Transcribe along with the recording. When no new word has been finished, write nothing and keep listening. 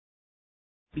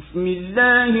بسم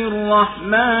الله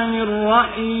الرحمن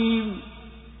الرحيم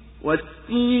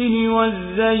والتين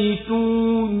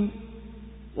والزيتون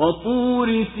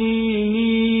وطور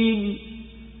سينين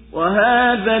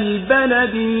وهذا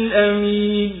البلد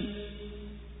الأمين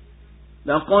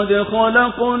لقد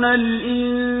خلقنا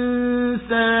الإنسان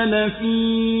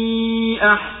في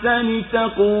أحسن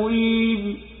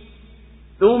تقويم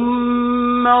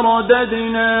ثم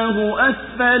رددناه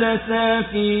أسفل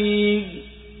سافلين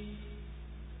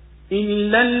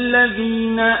إلا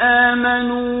الذين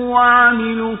آمنوا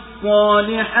وعملوا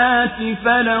الصالحات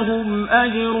فلهم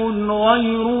أجر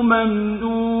غير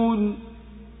ممنون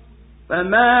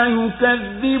فما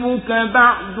يكذبك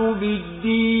بعد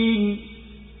بالدين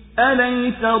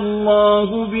أليس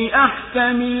الله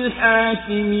بأحكم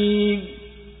الحاكمين.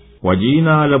 Kwa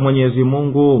jina la Mwenyezi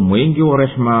Mungu mwingi wa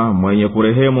rehema mwenye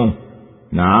kurehemu,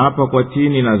 na hapa kwa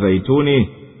tini na zaituni,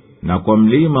 na kwa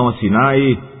mlima wa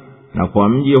Sinai, na kwa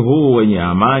mji huu wenye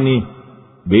amani.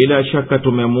 Bila shaka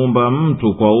tumemuumba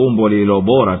mtu kwa umbo lililo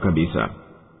bora kabisa,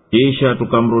 kisha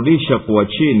tukamrudisha kuwa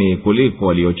chini kuliko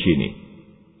walio chini.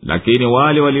 Lakini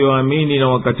wale walioamini na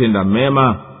wakatenda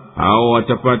mema, hao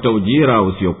watapata ujira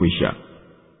usiokwisha.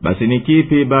 Basi ni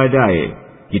kipi baadaye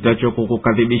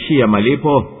kitachokukadhibishia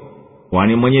malipo?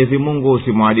 Kwani Mwenyezi Mungu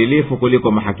si mwadilifu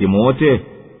kuliko mahakimu wote?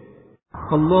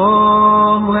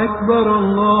 Allahu Akbar,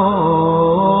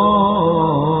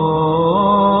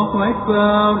 Allahu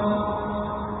Akbar,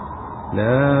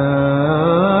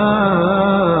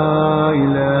 la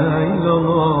ilaha illa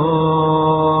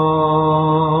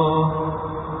Allah.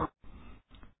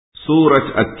 Surat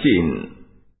At-Tin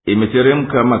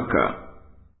imeteremka Makka.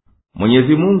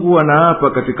 Mwenyezi Mungu anaapa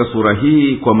katika sura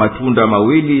hii kwa matunda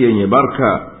mawili yenye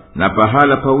baraka na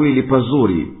pahala pawili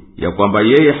pazuri, ya kwamba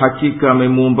yeye hakika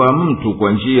amemuumba mtu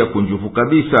kwa njia kunjufu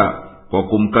kabisa, kwa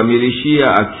kumkamilishia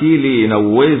akili na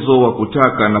uwezo wa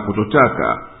kutaka na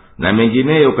kutotaka na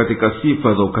mengineyo katika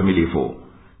sifa za ukamilifu.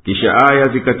 Kisha aya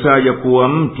zikataja kuwa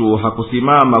mtu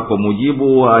hakusimama kwa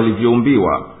mujibu wa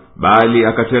alivyoumbiwa, bali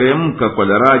akateremka kwa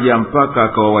daraja mpaka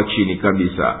akawa wa chini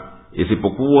kabisa,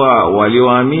 isipokuwa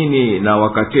walioamini na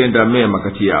wakatenda mema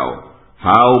kati yao.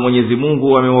 Hao Mwenyezi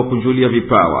Mungu amewakunjulia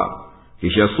vipawa.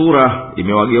 Kisha sura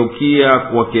imewageukia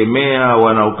kuwakemea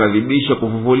wanaokadhibisha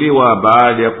kufufuliwa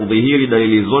baada ya kudhihiri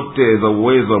dalili zote za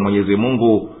uwezo wa Mwenyezi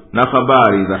Mungu na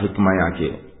habari za hikma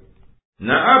yake.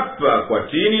 Na hapa kwa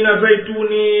tini na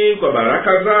zaituni kwa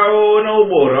baraka zao na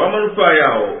ubora wa manufaa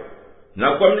yao,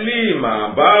 na kwa mlima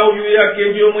ambao juu yake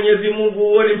ndiyo Mwenyezi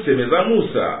Mungu alimsemeza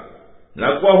Musa,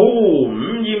 na kwa huu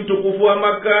mji mtukufu wa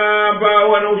Maka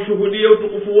ambao anaushuhudia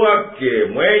utukufu wake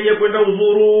mwenye kwenda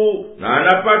uzuru na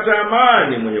anapata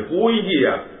amani mwenye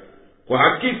kuingia. Kwa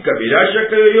hakika bila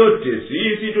shaka yoyote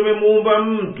sisi tumemuumba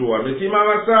mtu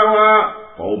amesimama sawa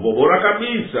kwa umbo bora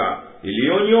kabisa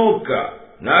iliyonyoka,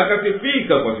 na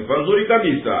akasifika kwa sifa nzuri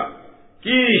kabisa.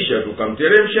 Kisha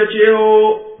tukamteremsha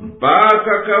cheo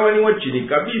mpaka akawa ni wa chini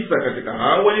kabisa katika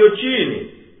hao walio chini,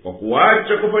 kwa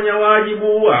kuacha kufanya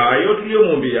wajibu hayo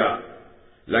tuliyomuumbia.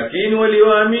 Lakini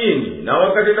walioamini na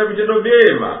wakatenda vitendo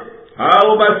vyema,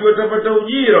 hao basi watapata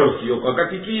ujira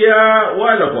usiokakatikia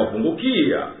wala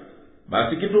kuwapungukia.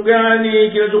 Basi kitu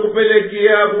gani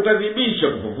kinachokupelekea kukadhibisha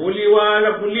kufufuliwa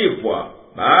na kulipwa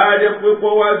baada ya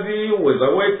kuwekwa wazi uweza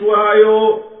wetu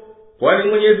hayo? Kwani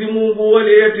Mwenyezi Mungu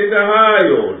aliyetenda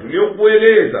hayo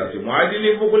tuliyokueleza si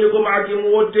mwadilifu kuliko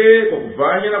mahakimu wote kwa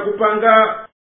kufanya na kupanga?